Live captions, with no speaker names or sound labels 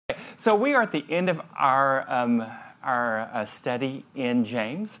So we are at the end of our study in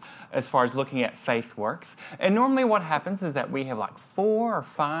James as far as looking at faith works. And normally what happens is that we have like 4 or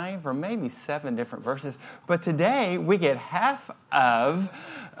 5 or maybe 7 different verses. But today we get half of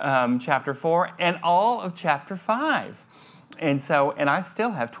chapter 4 and all of chapter 5. And I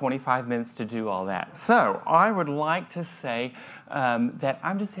still have 25 minutes to do all that. So I would like to say that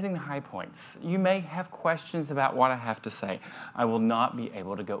I'm just hitting the high points. You may have questions about what I have to say. I will not be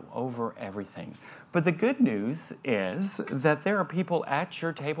able to go over everything. But the good news is that there are people at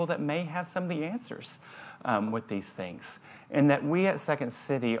your table that may have some of the answers with these things. And that we at Second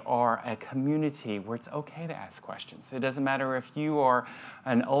City are a community where it's okay to ask questions. It doesn't matter if you are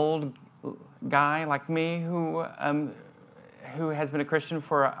an old guy like me who has been a Christian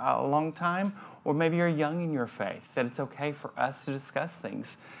for a long time, or maybe you're young in your faith, that it's okay for us to discuss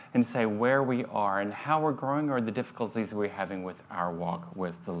things and say where we are and how we're growing or the difficulties we're having with our walk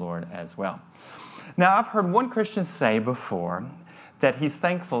with the Lord as well. Now, I've heard one Christian say before that he's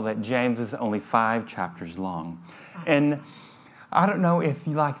thankful that James is only 5 chapters long. And I don't know if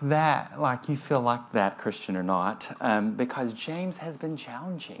you like that, like you feel like that, Christian, or not, because James has been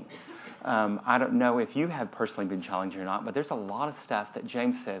challenging. I don't know if you have personally been challenged or not, but there's a lot of stuff that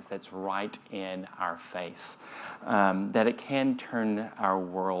James says that's right in our face, that it can turn our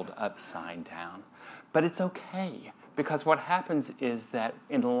world upside down. But it's okay, because what happens is that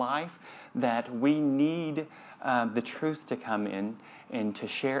in life that we need the truth to come in and to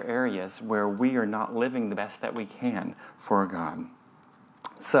share areas where we are not living the best that we can for God.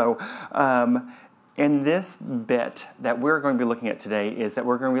 So, in this bit that we're going to be looking at today is that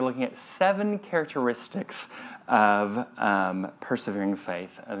we're going to be looking at 7 characteristics of persevering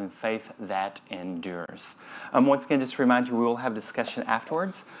faith, of faith that endures. Once again, just to remind you, we will have discussion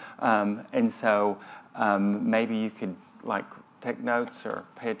afterwards. And so maybe you could take notes or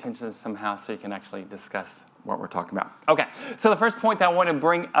pay attention somehow so you can actually discuss what we're talking about. Okay, so the first point that I want to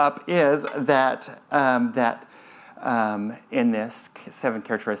bring up is that in this 7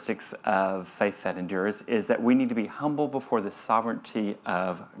 characteristics of faith that endures is that we need to be humble before the sovereignty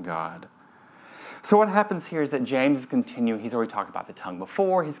of God. So what happens here is that James is continuing. He's already talked about the tongue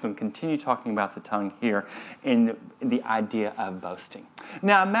before. He's going to continue talking about the tongue here in the idea of boasting.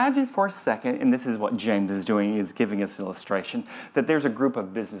 Now imagine for a second, and this is what James is doing, is giving us an illustration, that there's a group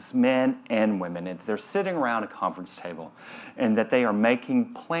of businessmen and women, and they're sitting around a conference table, and that they are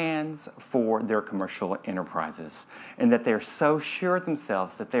making plans for their commercial enterprises, and that they're so sure of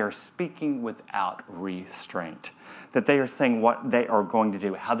themselves that they are speaking without restraint, that they are saying what they are going to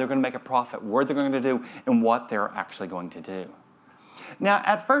do, how they're going to make a profit, where they're going to do, and what they're actually going to do. Now,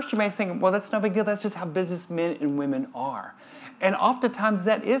 at first you may think, well, that's no big deal. That's just how businessmen and women are. And oftentimes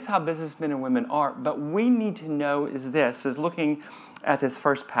that is how businessmen and women are. But we need to know is looking at this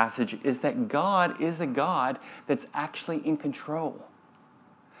first passage, is that God is a God that's actually in control.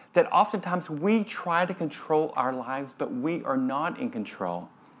 That oftentimes we try to control our lives, but we are not in control.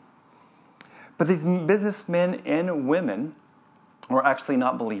 But these businessmen and women are actually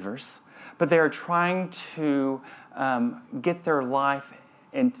not believers, but they are trying to get their life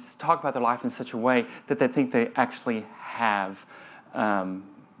and talk about their life in such a way that they think they actually have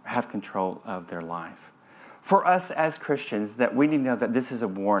control of their life. For us as Christians, that we need to know that this is a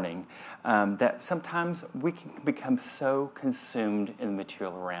warning, that sometimes we can become so consumed in the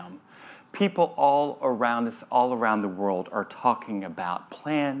material realm. People all around us, all around the world, are talking about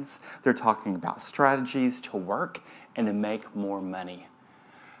plans. They're talking about strategies to work and to make more money.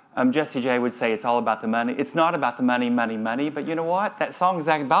 Jessie J would say it's all about the money. It's not about the money, money, money. But you know what? That song is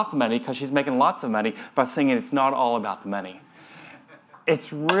about the money because she's making lots of money by singing it's not all about the money.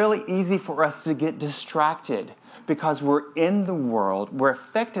 It's really easy for us to get distracted because we're in the world, we're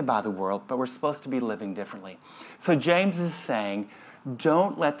affected by the world, but we're supposed to be living differently. So James is saying,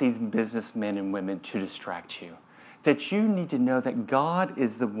 don't let these businessmen and women to distract you. That you need to know that God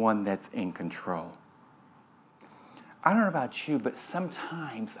is the one that's in control. I don't know about you, but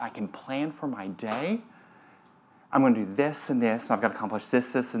sometimes I can plan for my day. I'm going to do this and this, and I've got to accomplish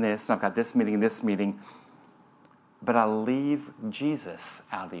this, this, and this, and I've got this meeting and this meeting. But I leave Jesus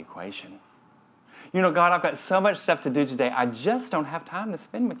out of the equation. You know, God, I've got so much stuff to do today. I just don't have time to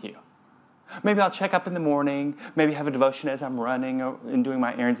spend with you. Maybe I'll check up in the morning, maybe have a devotion as I'm running and doing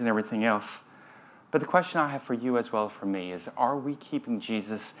my errands and everything else. But the question I have for you as well for me is, are we keeping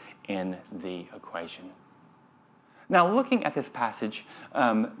Jesus in the equation? Now, looking at this passage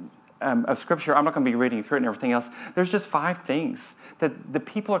of Scripture, I'm not going to be reading through it and everything else. There's just 5 things that the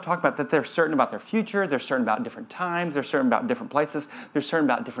people are talking about, that they're certain about their future, they're certain about different times, they're certain about different places, they're certain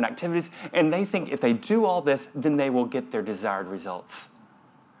about different activities, and they think if they do all this, then they will get their desired results.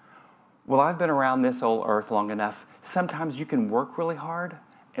 Well, I've been around this old earth long enough. Sometimes you can work really hard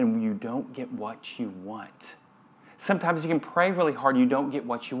and you don't get what you want. Sometimes you can pray really hard and you don't get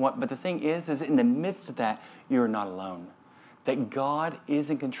what you want. But the thing is in the midst of that, you're not alone. That God is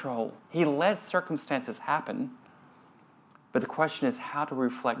in control. He lets circumstances happen. But the question is how to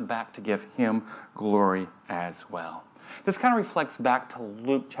reflect back to give Him glory as well. This kind of reflects back to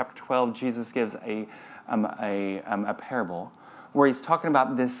Luke chapter 12. Jesus gives a parable where he's talking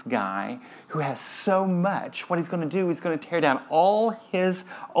about this guy who has so much. What he's going to do, he's going to tear down all his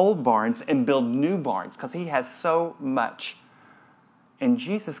old barns and build new barns because he has so much. And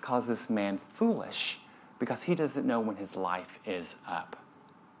Jesus calls this man foolish because he doesn't know when his life is up.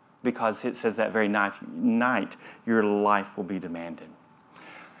 Because it says that very night your life will be demanded.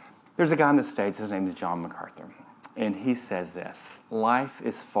 There's a guy on the stage, his name is John MacArthur, and he says this: life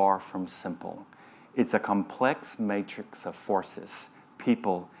is far from simple. It's a complex matrix of forces,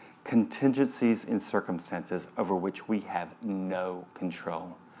 people, contingencies, and circumstances over which we have no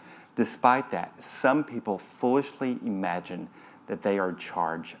control. Despite that, some people foolishly imagine that they are in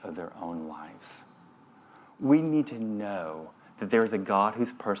charge of their own lives. We need to know that there is a God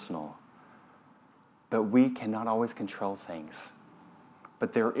who's personal, but we cannot always control things.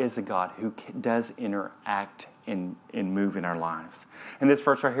 But there is a God who does interact and move in our lives. In this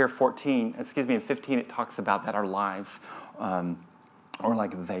verse right here, in 15, it talks about that our lives are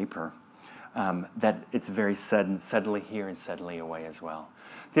like vapor, that it's very suddenly here and suddenly away as well.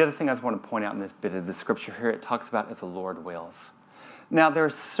 The other thing I just want to point out in this bit of the scripture here, it talks about if the Lord wills. Now, there are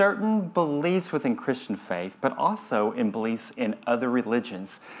certain beliefs within Christian faith, but also in beliefs in other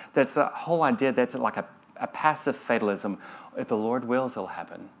religions. That's the whole idea that's like a passive fatalism. If the Lord wills, it'll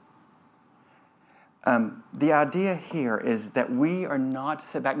happen. The idea here is that we are not to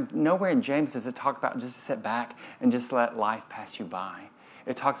sit back. Nowhere in James does it talk about just to sit back and just let life pass you by.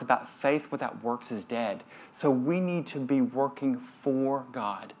 It talks about faith without works is dead. So we need to be working for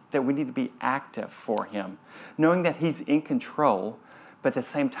God, that we need to be active for Him, knowing that He's in control. But at the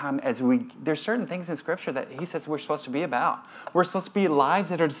same time, there's certain things in Scripture that He says we're supposed to be about. We're supposed to be lives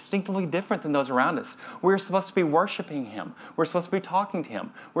that are distinctly different than those around us. We're supposed to be worshiping Him. We're supposed to be talking to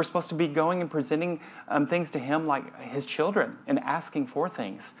Him. We're supposed to be going and presenting things to Him like His children and asking for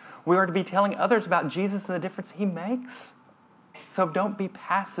things. We are to be telling others about Jesus and the difference He makes. So don't be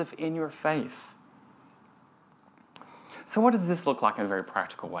passive in your faith. So what does this look like in a very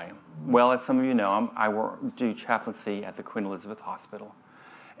practical way? Well, as some of you know, I do chaplaincy at the Queen Elizabeth Hospital.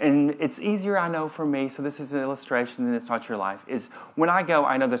 And it's easier, I know, for me, so this is an illustration and it's not your life, is when I go,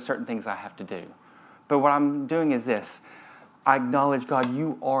 I know there's certain things I have to do. But what I'm doing is this: I acknowledge, God,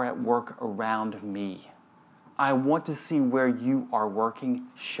 you are at work around me. I want to see where you are working.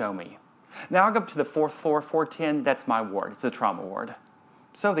 Show me. Now I'll go up to the 4th floor, 410. That's my ward. It's a trauma ward.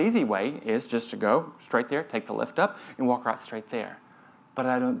 So the easy way is just to go straight there, take the lift up, and walk right straight there. But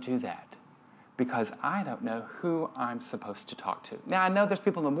I don't do that because I don't know who I'm supposed to talk to. Now, I know there's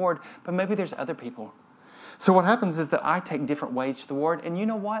people in the ward, but maybe there's other people. So what happens is that I take different ways to the ward, and you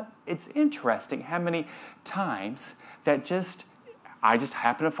know what? It's interesting how many times that I just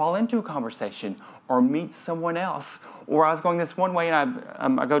happen to fall into a conversation or meet someone else. Or I was going this one way, and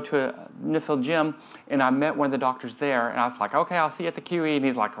I go to a Nuffield gym, and I met one of the doctors there, and I was like, okay, I'll see you at the QE. And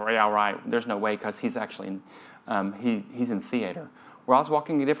he's like, oh, yeah, all right. There's no way, because he's actually he's in theater. Where I was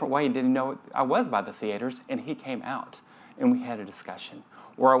walking a different way and didn't know I was by the theaters, and he came out, and we had a discussion.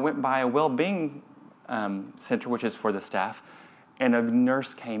 Or I went by a well-being center, which is for the staff, and a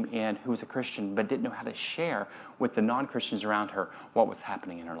nurse came in who was a Christian but didn't know how to share with the non-Christians around her what was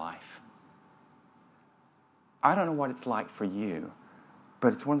happening in her life. I don't know what it's like for you,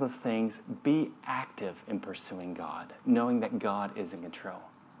 but it's one of those things, be active in pursuing God, knowing that God is in control.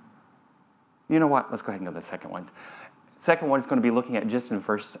 You know what? Let's go ahead and go to the second one. Second one is going to be looking at just in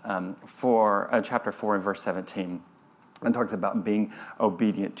chapter 4 and verse 17. And talks about being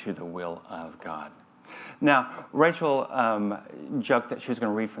obedient to the will of God. Now, Rachel joked that she was going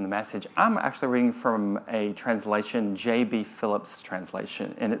to read from the Message. I'm actually reading from a translation, J.B. Phillips'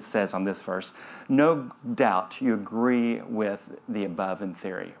 translation, and it says on this verse, "No doubt you agree with the above in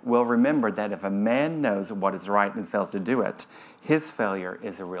theory. Well, remember that if a man knows what is right and fails to do it, his failure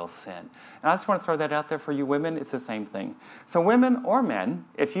is a real sin." And I just want to throw that out there for you women. It's the same thing. So women or men,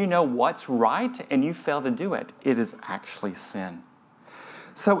 if you know what's right and you fail to do it, it is actually sin.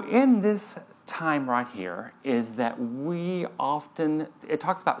 So in this time right here is that it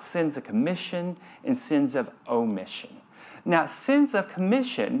talks about sins of commission and sins of omission. Now, sins of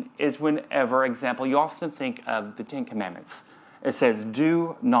commission is whenever, example, you often think of the 10 Commandments. It says,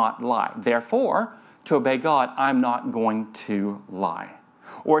 do not lie. Therefore, to obey God, I'm not going to lie.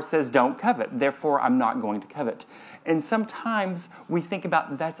 Or it says, don't covet, therefore I'm not going to covet. And sometimes we think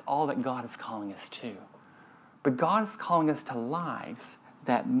about that's all that God is calling us to. But God is calling us to lives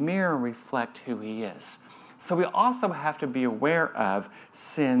that mirror and reflect who He is. So we also have to be aware of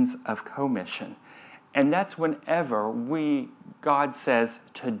sins of commission. And that's whenever God says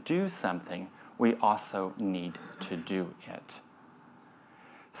to do something, we also need to do it.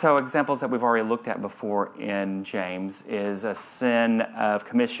 So examples that we've already looked at before in James is a sin of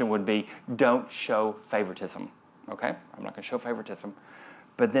commission would be don't show favoritism. Okay? I'm not going to show favoritism.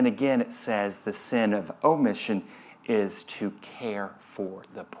 But then again, it says the sin of omission is to care for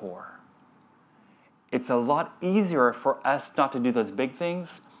the poor. It's a lot easier for us not to do those big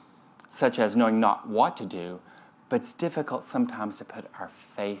things, such as knowing not what to do, but it's difficult sometimes to put our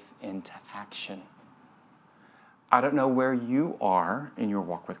faith into action. I don't know where you are in your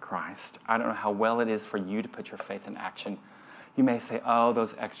walk with Christ. I don't know how well it is for you to put your faith in action. You may say, oh,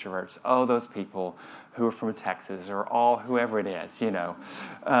 those extroverts, oh, those people who are from Texas, or all whoever it is,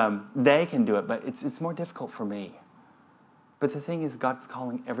 they can do it, but it's more difficult for me. But the thing is, God's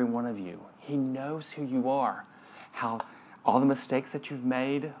calling every one of you. He knows who you are, how all the mistakes that you've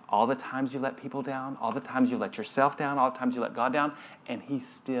made, all the times you let people down, all the times you let yourself down, all the times you let God down, and He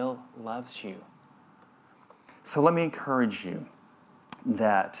still loves you. So let me encourage you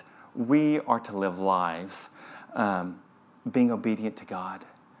that we are to live lives being obedient to God.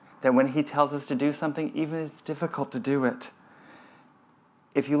 That when He tells us to do something, even if it's difficult to do it.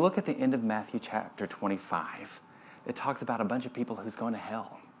 If you look at the end of Matthew chapter 25, it talks about a bunch of people who's going to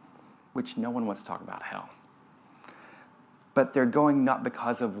hell, which no one wants to talk about hell. But they're going not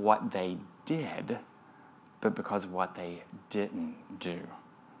because of what they did, but because of what they didn't do.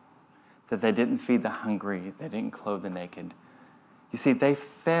 That they didn't feed the hungry, they didn't clothe the naked. You see, they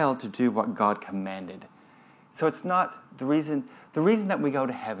failed to do what God commanded. So it's not the reason that we go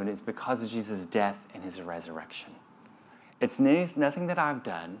to heaven is because of Jesus' death and His resurrection. It's nothing that I've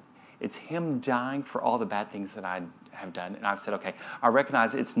done. It's Him dying for all the bad things that I have done. And I've said, okay, I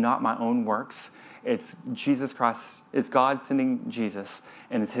recognize it's not my own works. It's Jesus Christ, it's God sending Jesus,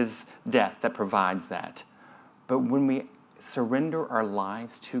 and it's His death that provides that. But when we surrender our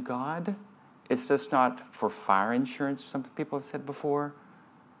lives to God, it's just not for fire insurance, some people have said before,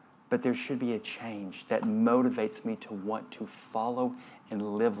 but there should be a change that motivates me to want to follow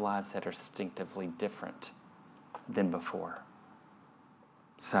and live lives that are distinctively different than before.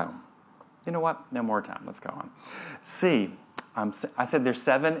 So, you know what? No more time. Let's go on. C. I said there's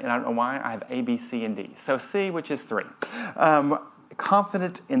 7, and I don't know why. I have A, B, C, and D. So C, which is 3.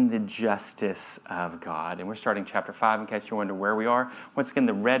 Confident in the justice of God. And we're starting chapter 5 in case you wonder where we are. Once again,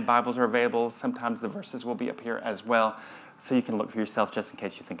 the red Bibles are available. Sometimes the verses will be up here as well, so you can look for yourself just in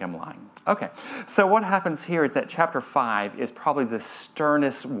case you think I'm lying. Okay, so what happens here is that chapter 5 is probably the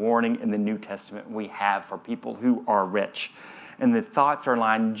sternest warning in the New Testament we have for people who are rich. And the thoughts are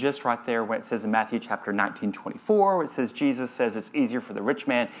lined just right there when it says in Matthew chapter 19:24, where it says Jesus says it's easier for the rich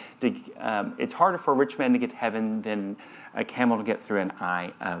man it's harder for a rich man to get to heaven than a camel to get through an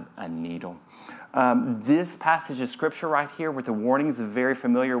eye of a needle. This passage of scripture right here with the warnings is very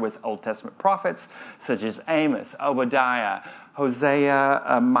familiar with Old Testament prophets such as Amos, Obadiah,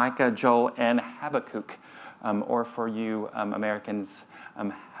 Hosea, Micah, Joel, and Habakkuk, or for you Americans,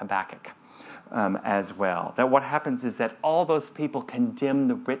 Habakkuk. As well. That what happens is that all those people condemn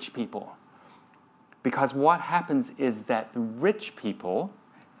the rich people. Because what happens is that the rich people,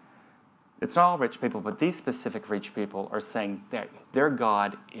 it's not all rich people, but these specific rich people are saying that their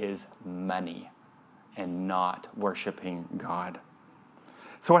God is money and not worshiping God.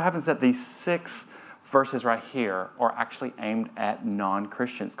 So what happens is that these 6 verses right here are actually aimed at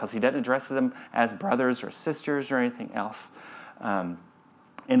non-Christians because he doesn't address them as brothers or sisters or anything else.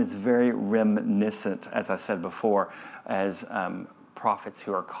 And it's very reminiscent, as I said before, as prophets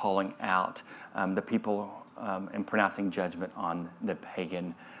who are calling out the people and pronouncing judgment on the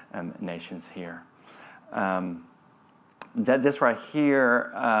pagan nations here. This right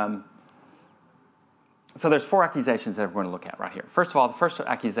here, so there's 4 accusations that we're going to look at right here. First of all, the first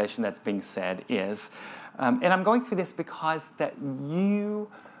accusation that's being said is, and I'm going through this because that you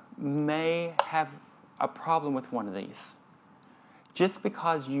may have a problem with one of these. Just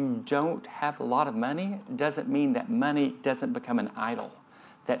because you don't have a lot of money doesn't mean that money doesn't become an idol,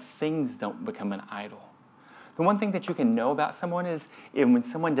 that things don't become an idol. The one thing that you can know about someone is when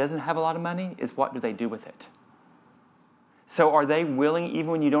someone doesn't have a lot of money is what do they do with it. So are they willing,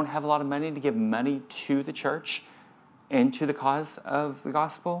 even when you don't have a lot of money, to give money to the church and to the cause of the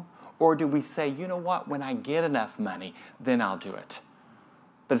gospel? Or do we say, you know what, when I get enough money, then I'll do it?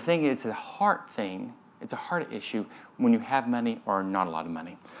 But the thing is, it's a heart thing It's a heart issue when you have money or not a lot of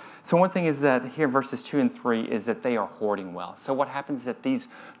money. So one thing is that here, verses 2 and 3, is that they are hoarding wealth. So what happens is that these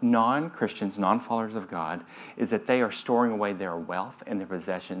non-Christians, non-followers of God, is that they are storing away their wealth and their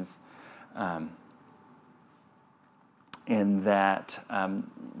possessions, and that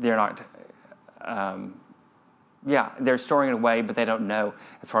they're not... they're storing it away, but they don't know.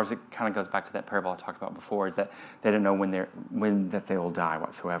 As far as it kind of goes back to that parable I talked about before, is that they don't know when that they will die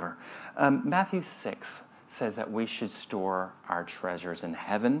whatsoever. Matthew 6 says that we should store our treasures in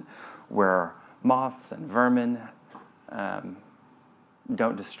heaven, where moths and vermin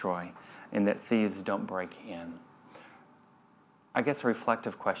don't destroy, and that thieves don't break in. I guess a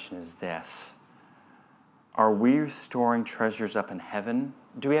reflective question is this: are we storing treasures up in heaven?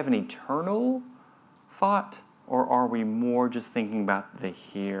 Do we have an eternal thought? Or are we more just thinking about the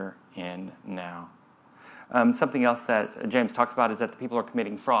here and now? Something else that James talks about is that the people are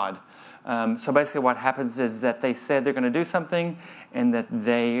committing fraud. So basically what happens is that they said they're going to do something, and that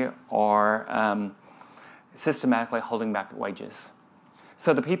they are systematically holding back wages.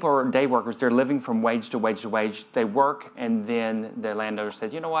 So the people are day workers. They're living from wage to wage to wage. They work, and then the landowner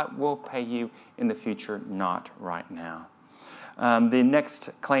said, you know what, we'll pay you in the future, not right now. The next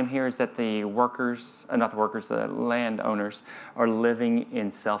claim here is that the landowners are living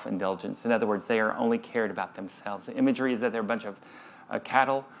in self-indulgence. In other words, they are only cared about themselves. The imagery is that they're a bunch of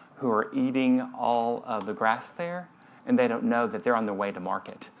cattle who are eating all of the grass there, and they don't know that they're on their way to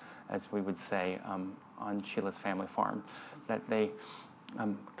market, as we would say on Sheila's family farm. That they,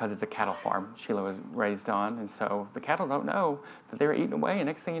 because it's a cattle farm Sheila was raised on, and so the cattle don't know that they're eating away, and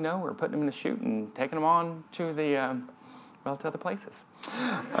next thing you know, we're putting them in a chute and taking them on to the... to other places.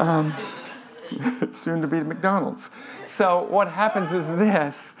 Soon to be McDonald's. So what happens is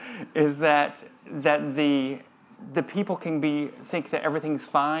that the people can think that everything's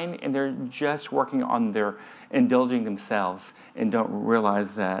fine, and they're just working on their indulging themselves and don't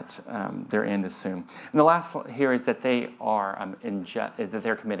realize that their end is soon. And the last here is that they are that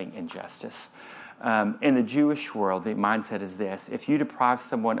they're committing injustice. In the Jewish world, the mindset is this: if you deprive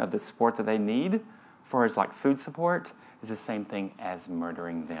someone of the support that they need, for as like food support, is the same thing as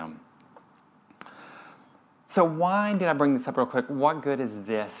murdering them. So why did I bring this up real quick? What good is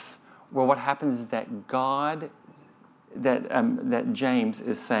this? Well, what happens is that that James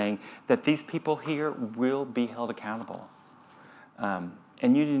is saying that these people here will be held accountable. And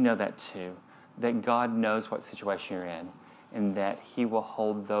you need to know that too, that God knows what situation you're in, and that he will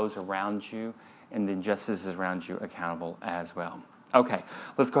hold those around you and the injustices around you accountable as well. Okay,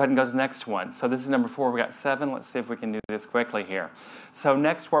 let's go ahead and go to the next one. So this is number 4. We got 7. Let's see if we can do this quickly here. So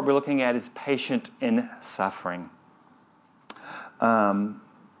next, what we're looking at is patient in suffering.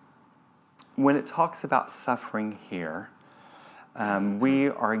 When it talks about suffering here, we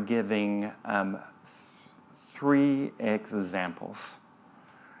are giving 3 examples.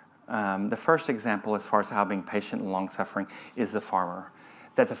 The first example, as far as how being patient and long-suffering, is the farmer.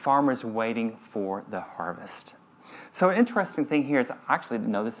 That the farmer is waiting for the harvest. So an interesting thing here is, I actually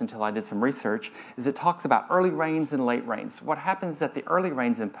didn't know this until I did some research, is it talks about early rains and late rains. What happens is that the early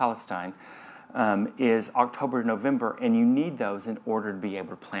rains in Palestine is October to November, and you need those in order to be able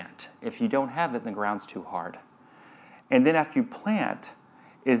to plant. If you don't have it, the ground's too hard. And then after you plant,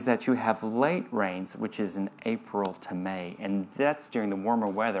 is that you have late rains, which is in April to May, and that's during the warmer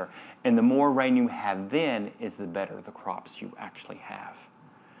weather. And the more rain you have then, is the better the crops you actually have.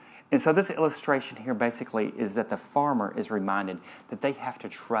 And so this illustration here basically is that the farmer is reminded that they have to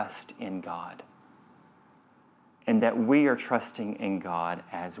trust in God, and that we are trusting in God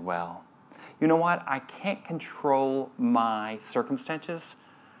as well. You know what? I can't control my circumstances,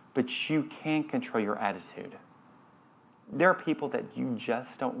 but you can control your attitude. There are people that you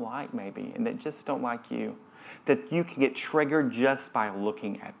just don't like maybe, and that just don't like you, that you can get triggered just by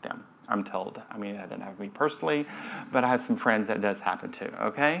looking at them, I'm told. I mean, that doesn't happen to me personally, but I have some friends that does happen to,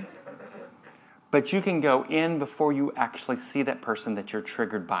 okay? But you can go in before you actually see that person that you're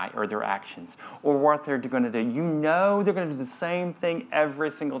triggered by, or their actions, or what they're going to do. You know they're going to do the same thing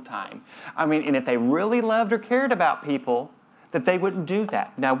every single time. I mean, and if they really loved or cared about people, that they wouldn't do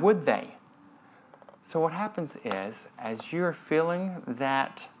that. Now, would they? So what happens is, as you're feeling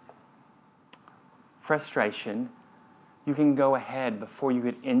that frustration, you can go ahead before you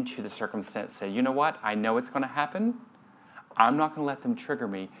get into the circumstance, say, you know what? I know it's going to happen. I'm not going to let them trigger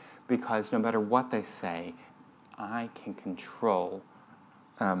me, because no matter what they say, I can control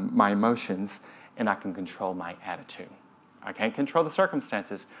my emotions, and I can control my attitude. I can't control the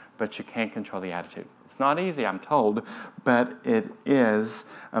circumstances, but you can control the attitude. It's not easy, I'm told, but it is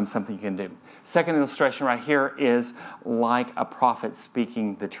something you can do. Second illustration right here is like a prophet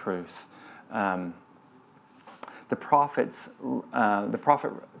speaking the truth. The prophets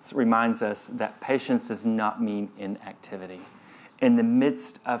reminds us that patience does not mean inactivity. In the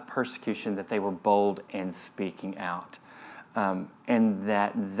midst of persecution, that they were bold in speaking out, and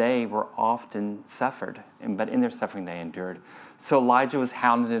that they were often suffered, but in their suffering they endured. So Elijah was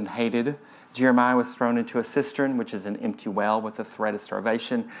hounded and hated. Jeremiah was thrown into a cistern, which is an empty well, with the threat of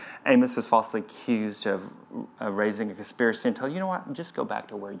starvation. Amos was falsely accused of raising a conspiracy and told, you know what, just go back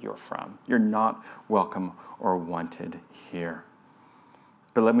to where you're from. You're not welcome or wanted here.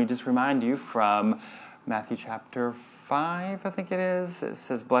 But let me just remind you from Matthew chapter 5, I think it is. It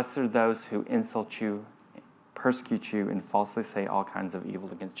says, blessed are those who insult you, persecute you, and falsely say all kinds of evil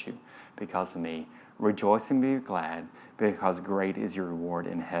against you because of me. Rejoice and be glad, because great is your reward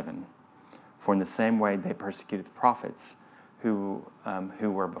in heaven. For in the same way they persecuted the prophets who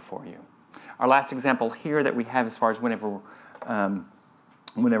were before you. Our last example here that we have as far as whenever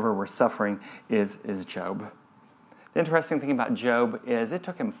we're suffering is Job. The interesting thing about Job is it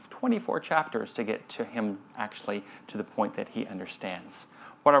took him 24 chapters to get to him actually to the point that he understands.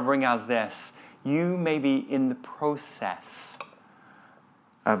 What I'll bring out is this. You may be in the process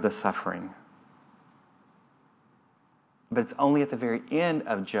of the suffering. But it's only at the very end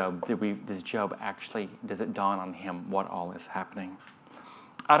of Job does it dawn on him what all is happening.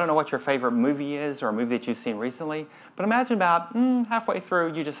 I don't know what your favorite movie is or a movie that you've seen recently, but imagine about halfway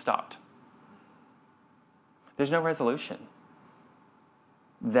through you just stopped. There's no resolution.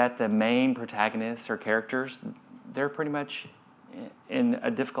 That the main protagonists or characters, they're pretty much in a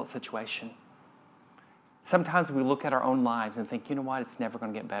difficult situation. Sometimes we look at our own lives and think, you know what, it's never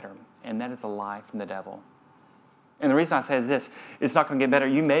going to get better. And that is a lie from the devil. And the reason I say is this, it's not going to get better.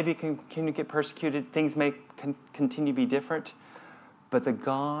 You may continue to get persecuted. Things may continue to be different. But the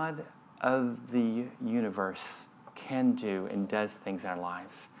God of the universe can do and does things in our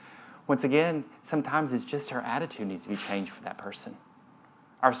lives. Once again, sometimes it's just our attitude needs to be changed for that person.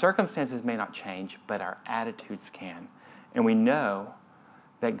 Our circumstances may not change, but our attitudes can. And we know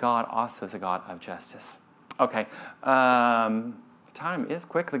that God also is a God of justice. Okay, time is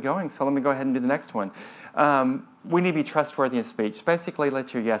quickly going, so let me go ahead and do the next one. We need to be trustworthy in speech. Basically,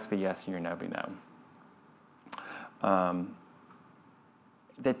 let your yes be yes and your no be no.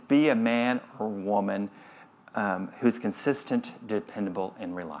 That be a man or woman who's consistent, dependable,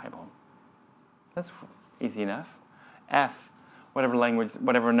 and reliable. That's easy enough. F, whatever language,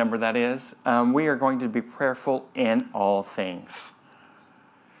 whatever number that is. We are going to be prayerful in all things.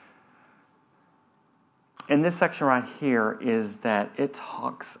 And this section right here is that it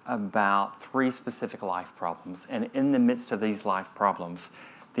talks about 3 specific life problems. And in the midst of these life problems,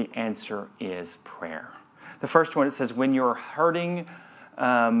 the answer is prayer. The first one, it says, when you're hurting,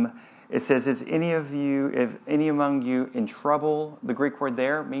 it says, is any among you in trouble? The Greek word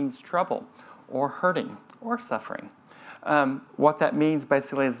there means trouble or hurting or suffering. What that means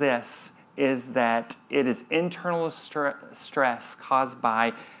basically is this, is that it is internal stress caused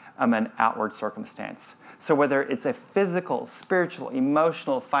by an outward circumstance. So whether it's a physical, spiritual,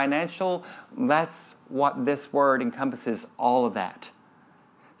 emotional, financial, that's what this word encompasses, all of that.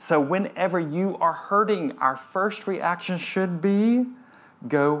 So whenever you are hurting, our first reaction should be,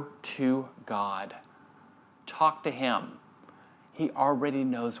 go to God. Talk to Him. He already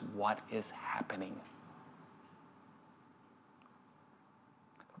knows what is happening.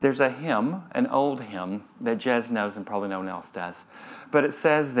 There's a hymn, an old hymn, that Jez knows and probably no one else does. But it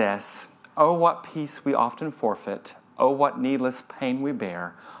says this, oh, what peace we often forfeit. Oh, what needless pain we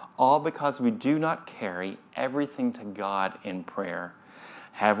bear. All because we do not carry everything to God in prayer.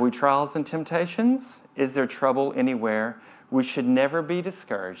 Have we trials and temptations? Is there trouble anywhere? We should never be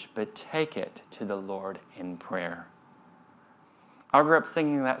discouraged, but take it to the Lord in prayer. I grew up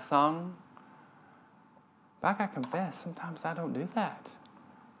singing that song. But I gotta confess, sometimes I don't do that.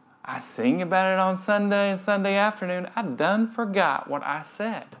 I sing about it on Sunday and Sunday afternoon. I done forgot what I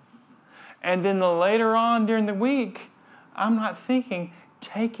said. And then later on during the week, I'm not thinking,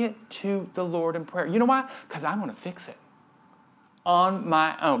 take it to the Lord in prayer. You know why? Because I want to fix it on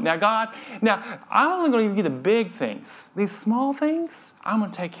my own. Now, God, I'm only going to give you the big things. These small things, I'm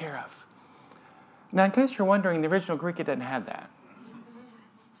going to take care of. Now, in case you're wondering, the original Greek, it doesn't have that.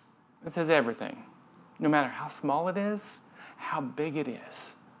 It says everything. No matter how small it is, how big it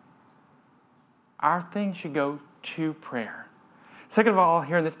is. Our thing should go to prayer. Second of all,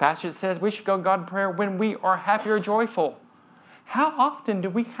 here in this passage, it says we should go to God in prayer when we are happy or joyful. How often do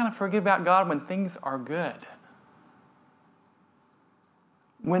we kind of forget about God when things are good?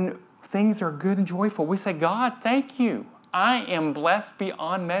 When things are good and joyful, we say, God, thank you. I am blessed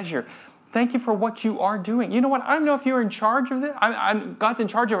beyond measure. Thank you for what you are doing. You know what? I don't know if you're in charge of this. God's in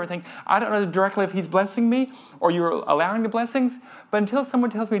charge of everything. I don't know directly if he's blessing me or you're allowing the blessings. But until someone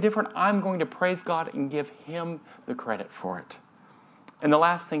tells me different, I'm going to praise God and give him the credit for it. And the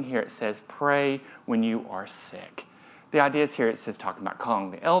last thing here, it says, pray when you are sick. The idea is here, it says, talking about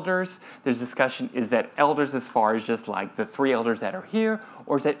calling the elders. There's discussion, is that elders as far as just like the 3 elders that are here,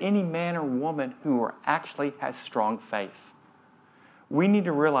 or is that any man or woman who actually has strong faith? We need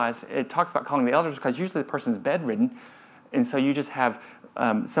to realize, it talks about calling the elders because usually the person's bedridden, and so you just have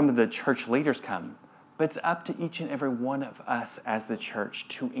some of the church leaders come. But it's up to each and every one of us as the church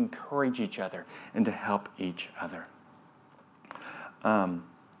to encourage each other and to help each other. The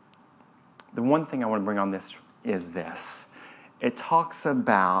one thing I want to bring on this is this. It talks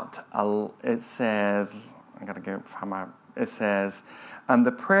about, it says, the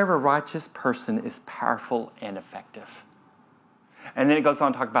prayer of a righteous person is powerful and effective. And then it goes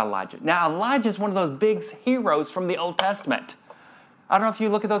on to talk about Elijah. Now, Elijah is one of those big heroes from the Old Testament. I don't know if you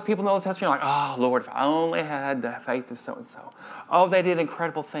look at those people in the Old Testament, you're like, oh, Lord, if I only had the faith of so-and-so. Oh, they did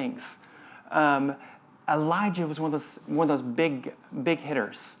incredible things. Elijah was one of those big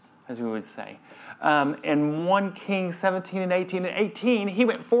hitters, as we would say. In 1 Kings 17 and 18, he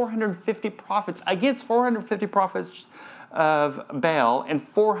went 450 prophets against 450 prophets of Baal and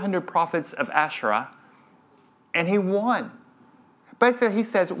 400 prophets of Asherah, and he won. Basically, he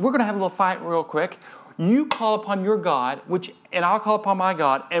says, we're going to have a little fight real quick. You call upon your God, and I'll call upon my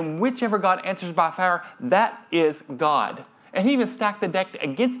God, and whichever God answers by fire, that is God. And he even stacked the deck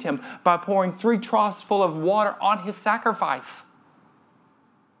against him by pouring 3 troughs full of water on his sacrifice.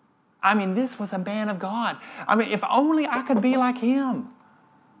 I mean, this was a man of God. I mean, if only I could be like him.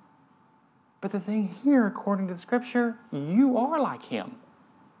 But the thing here, according to the Scripture, you are like him.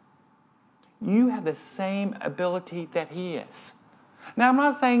 You have the same ability that he is. Now, I'm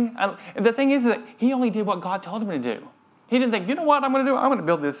not saying, the thing is that he only did what God told him to do. He didn't think, you know what I'm going to do? I'm going to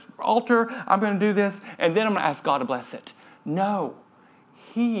build this altar, I'm going to do this, and then I'm going to ask God to bless it. No,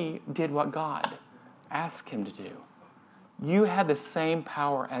 he did what God asked him to do. You had the same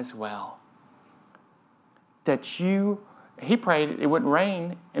power as well. He prayed it wouldn't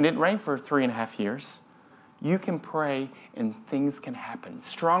rain, and it didn't rain for 3.5 years. You can pray and things can happen.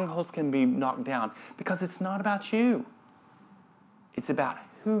 Strongholds can be knocked down because it's not about you. It's about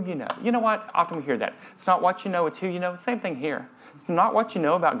who you know. You know what? Often we hear that. It's not what you know, it's who you know. Same thing here. It's not what you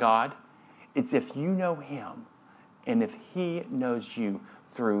know about God. It's if you know him and if he knows you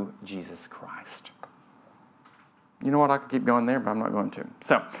through Jesus Christ. You know what? I could keep going there, but I'm not going to.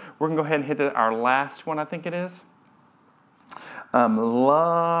 So we're going to go ahead and hit our last one, I think it is.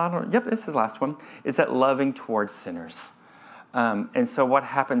 This is the last one. Is that loving towards sinners. And so what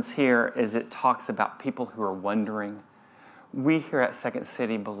happens here is it talks about people who are wondering. We here at Second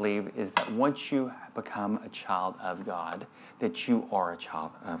City believe is that once you become a child of God, that you are a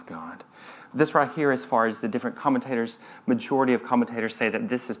child of God. This right here, as far as the different commentators, majority of commentators say that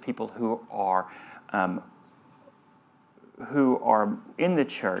this is people who are in the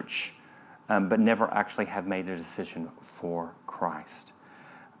church, but never actually have made a decision for Christ.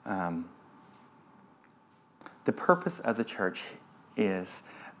 The purpose of the church is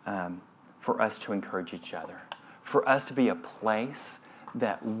for us to encourage each other, for us to be a place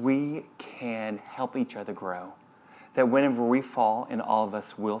that we can help each other grow. That whenever we fall, and all of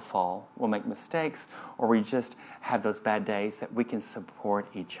us will fall, we'll make mistakes, or we just have those bad days, that we can support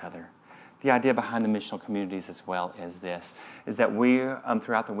each other. The idea behind the missional communities as well is this, is that we,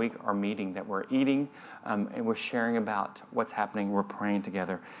 throughout the week, are meeting, that we're eating, and we're sharing about what's happening, we're praying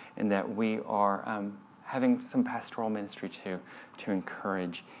together, and that we are having some pastoral ministry too, to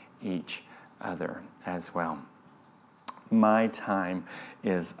encourage each other as well. My time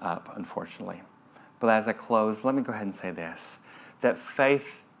is up, unfortunately. But as I close, let me go ahead and say this, that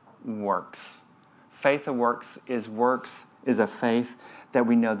faith works. Faith that works is a faith that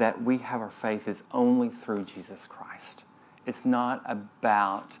we know that we have our faith is only through Jesus Christ. It's not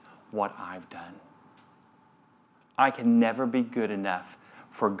about what I've done. I can never be good enough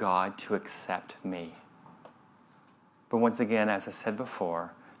for God to accept me. But once again, as I said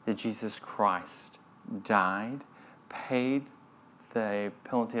before, that Jesus Christ died, paid the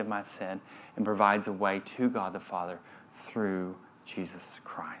penalty of my sin, and provides a way to God the Father through Jesus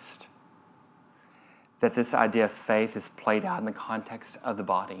Christ. That this idea of faith is played out in the context of the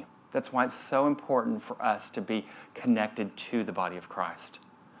body. That's why it's so important for us to be connected to the body of Christ.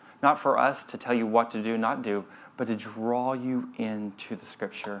 Not for us to tell you what to do, not do, but to draw you into the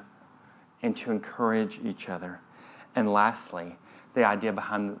Scripture and to encourage each other. And lastly, the idea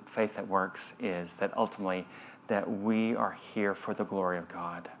behind faith that works is that ultimately that we are here for the glory of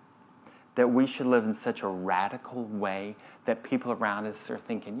God. that we should live in such a radical way that people around us are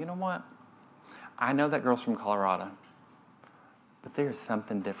thinking, you know what? I know that girl's from Colorado, but there's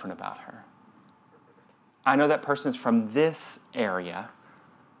something different about her. I know that person's from this area,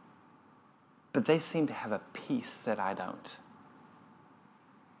 but they seem to have a peace that I don't.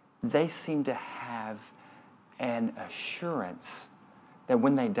 They seem to have an assurance that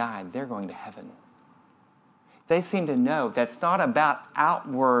when they die, they're going to heaven. They seem to know that's not about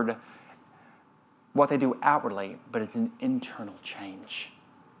outward, what they do outwardly, but it's an internal change.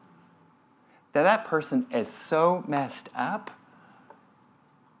 That person is so messed up,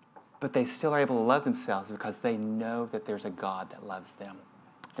 but they still are able to love themselves because they know that there's a God that loves them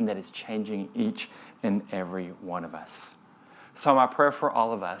and that is changing each and every one of us. So my prayer for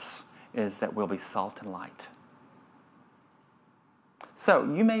all of us is that we'll be salt and light. So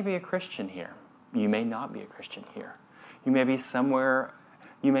you may be a Christian here. You may not be a Christian here. You may be somewhere,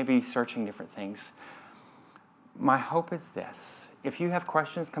 you may be searching different things. My hope is this. If you have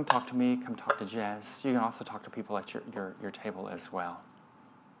questions, come talk to me, come talk to Jess. You can also talk to people at your table as well.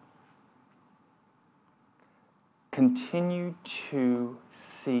 Continue to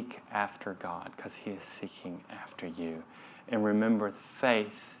seek after God because He is seeking after you. And remember,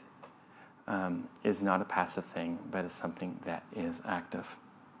 faith is not a passive thing, but is something that is active.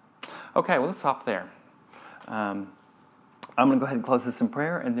 Okay, well, let's stop there. I'm going to go ahead and close this in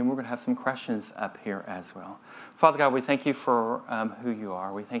prayer, and then we're going to have some questions up here as well. Father God, we thank you for who you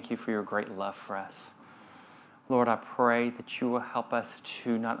are. We thank you for your great love for us. Lord, I pray that you will help us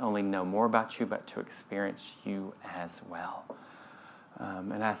to not only know more about you, but to experience you as well.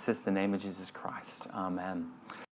 And I ask this in the name of Jesus Christ. Amen.